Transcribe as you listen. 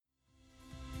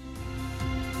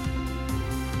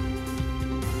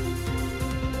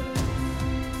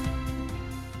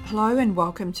Hello and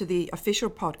welcome to the official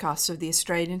podcast of the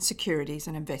Australian Securities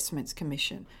and Investments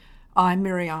Commission. I'm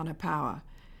Miriana Power.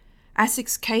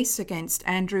 ASIC's case against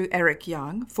Andrew Eric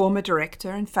Young, former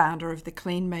director and founder of the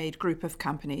Kleenmaid group of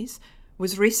companies,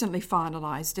 was recently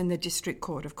finalised in the District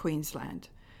Court of Queensland.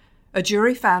 A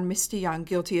jury found Mr Young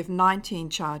guilty of 19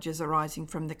 charges arising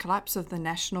from the collapse of the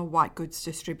national white goods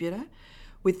distributor,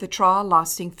 with the trial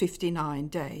lasting 59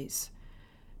 days.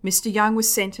 Mr Young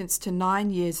was sentenced to 9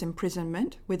 years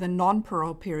imprisonment with a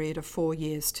non-parole period of 4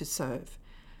 years to serve.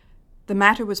 The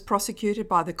matter was prosecuted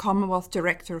by the Commonwealth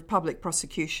Director of Public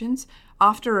Prosecutions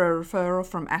after a referral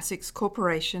from ASIC's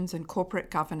Corporations and Corporate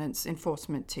Governance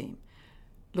Enforcement Team.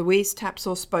 Louise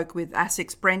Tapsell spoke with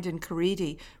ASIC's Brendan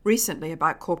Caridi recently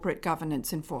about corporate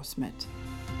governance enforcement.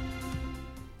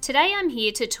 Today I'm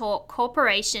here to talk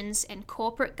corporations and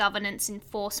corporate governance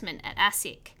enforcement at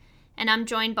ASIC. And I'm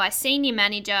joined by Senior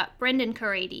Manager Brendan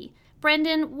Caridi.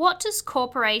 Brendan, what does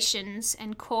corporations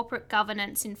and corporate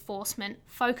governance enforcement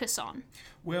focus on?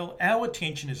 Well, our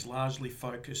attention is largely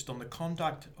focused on the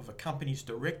conduct of a company's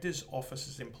directors,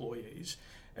 officers, employees,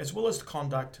 as well as the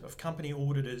conduct of company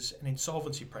auditors and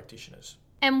insolvency practitioners.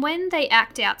 And when they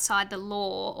act outside the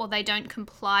law or they don't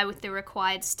comply with the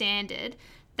required standard,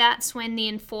 that's when the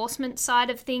enforcement side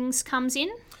of things comes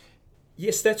in?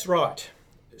 Yes, that's right.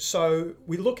 So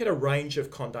we look at a range of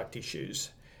conduct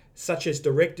issues, such as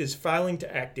directors failing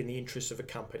to act in the interests of a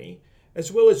company,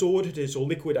 as well as auditors or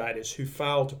liquidators who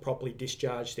fail to properly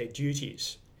discharge their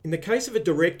duties. In the case of a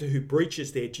director who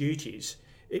breaches their duties,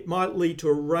 it might lead to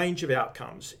a range of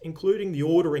outcomes, including the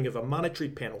ordering of a monetary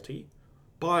penalty,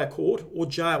 by a court, or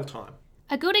jail time.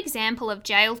 A good example of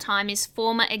jail time is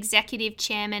former Executive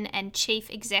Chairman and Chief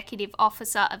Executive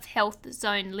Officer of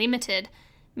Healthzone Limited,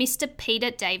 Mr.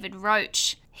 Peter David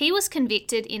Roach. He was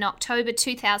convicted in October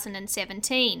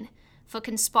 2017 for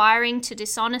conspiring to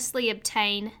dishonestly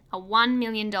obtain a $1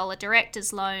 million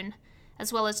director's loan,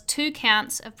 as well as 2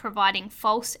 counts of providing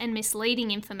false and misleading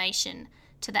information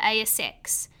to the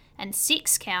ASIC and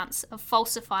 6 counts of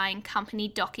falsifying company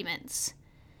documents.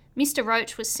 Mr.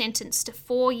 Roach was sentenced to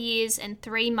 4 years and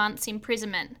 3 months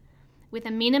imprisonment, with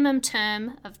a minimum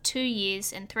term of 2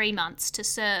 years and 3 months to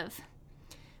serve.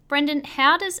 Brendan,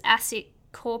 how does ASIC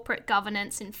Corporate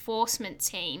Governance Enforcement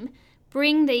Team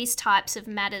bring these types of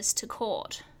matters to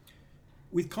court?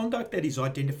 With conduct that is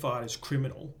identified as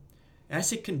criminal,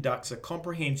 ASIC conducts a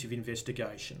comprehensive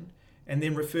investigation and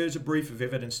then refers a brief of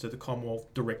evidence to the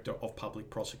Commonwealth Director of Public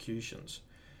Prosecutions.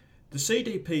 The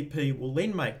CDPP will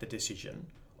then make the decision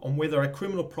on whether a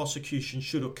criminal prosecution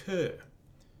should occur.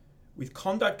 With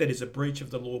conduct that is a breach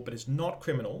of the law but is not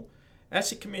criminal,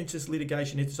 ASIC commences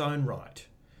litigation in its own right.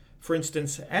 For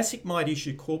instance, ASIC might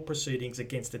issue court proceedings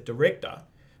against a director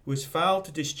who has failed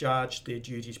to discharge their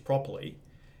duties properly,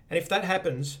 and if that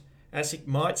happens, ASIC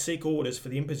might seek orders for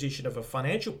the imposition of a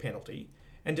financial penalty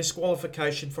and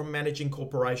disqualification from managing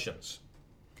corporations.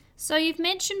 So you've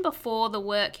mentioned before the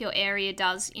work your area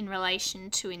does in relation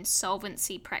to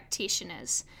insolvency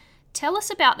practitioners. Tell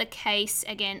us about the case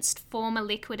against former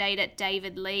liquidator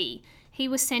David Leigh. He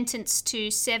was sentenced to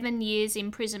 7 years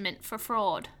imprisonment for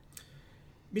fraud.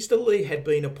 Mr Leigh had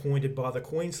been appointed by the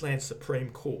Queensland Supreme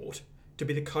Court to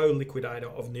be the co-liquidator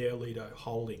of Neolido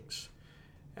Holdings.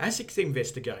 ASIC's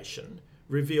investigation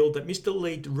revealed that Mr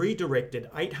Leigh redirected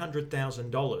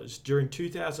 $800,000 during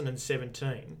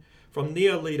 2017 from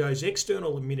Neolido's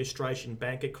external administration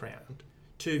bank account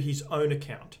to his own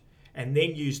account and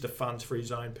then used the funds for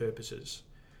his own purposes.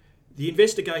 The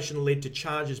investigation led to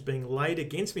charges being laid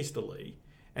against Mr Leigh,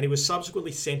 and he was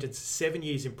subsequently sentenced to 7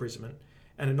 years imprisonment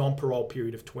and a non-parole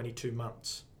period of 22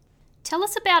 months. Tell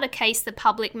us about a case the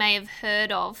public may have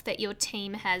heard of that your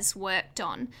team has worked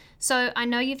on. So I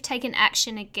know you've taken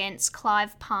action against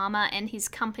Clive Palmer and his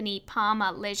company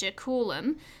Palmer Leisure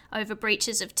Coolum over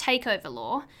breaches of takeover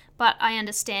law, but I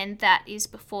understand that is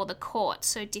before the court,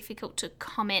 so difficult to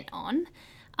comment on.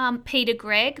 Peter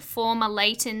Gregg, former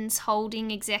Leighton's holding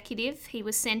executive, he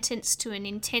was sentenced to an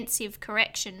intensive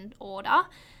correction order,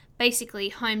 basically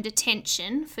home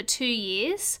detention for 2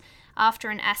 years after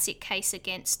an ASIC case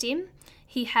against him.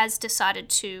 He has decided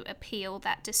to appeal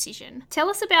that decision. Tell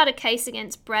us about a case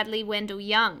against Bradley Wendell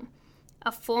Young,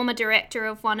 a former director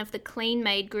of one of the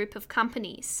Kleenmaid group of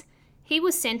companies. He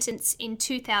was sentenced in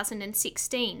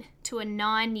 2016 to a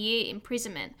 9-year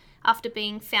imprisonment after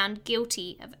being found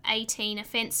guilty of 18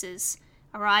 offences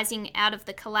arising out of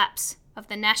the collapse of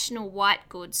the national white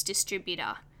goods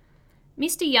distributor.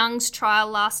 Mr. Young's trial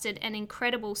lasted an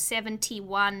incredible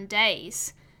 71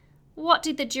 days. What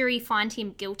did the jury find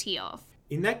him guilty of?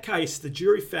 In that case, the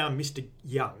jury found Mr.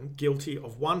 Young guilty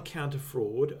of 1 count of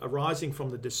fraud arising from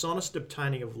the dishonest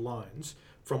obtaining of loans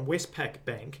from Westpac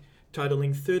Bank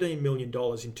totalling $13 million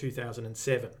in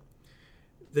 2007.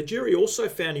 The jury also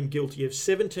found him guilty of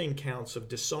 17 counts of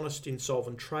dishonest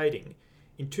insolvent trading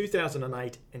in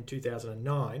 2008 and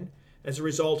 2009 as a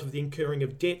result of the incurring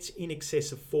of debts in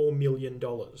excess of $4 million.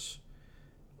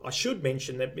 I should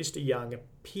mention that Mr. Young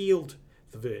appealed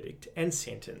the verdict and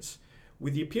sentence,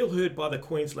 with the appeal heard by the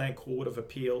Queensland Court of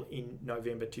Appeal in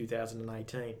November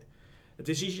 2018. A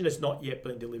decision has not yet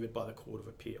been delivered by the Court of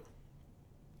Appeal.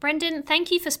 Brendan,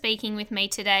 thank you for speaking with me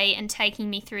today and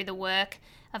taking me through the work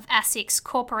of ASIC's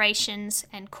Corporations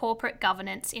and Corporate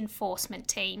Governance Enforcement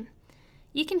team.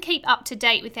 You can keep up to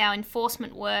date with our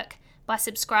enforcement work by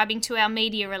subscribing to our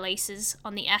media releases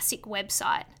on the ASIC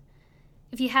website.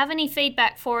 If you have any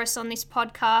feedback for us on this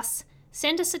podcast,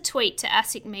 send us a tweet to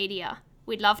ASIC Media.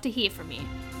 We'd love to hear from you.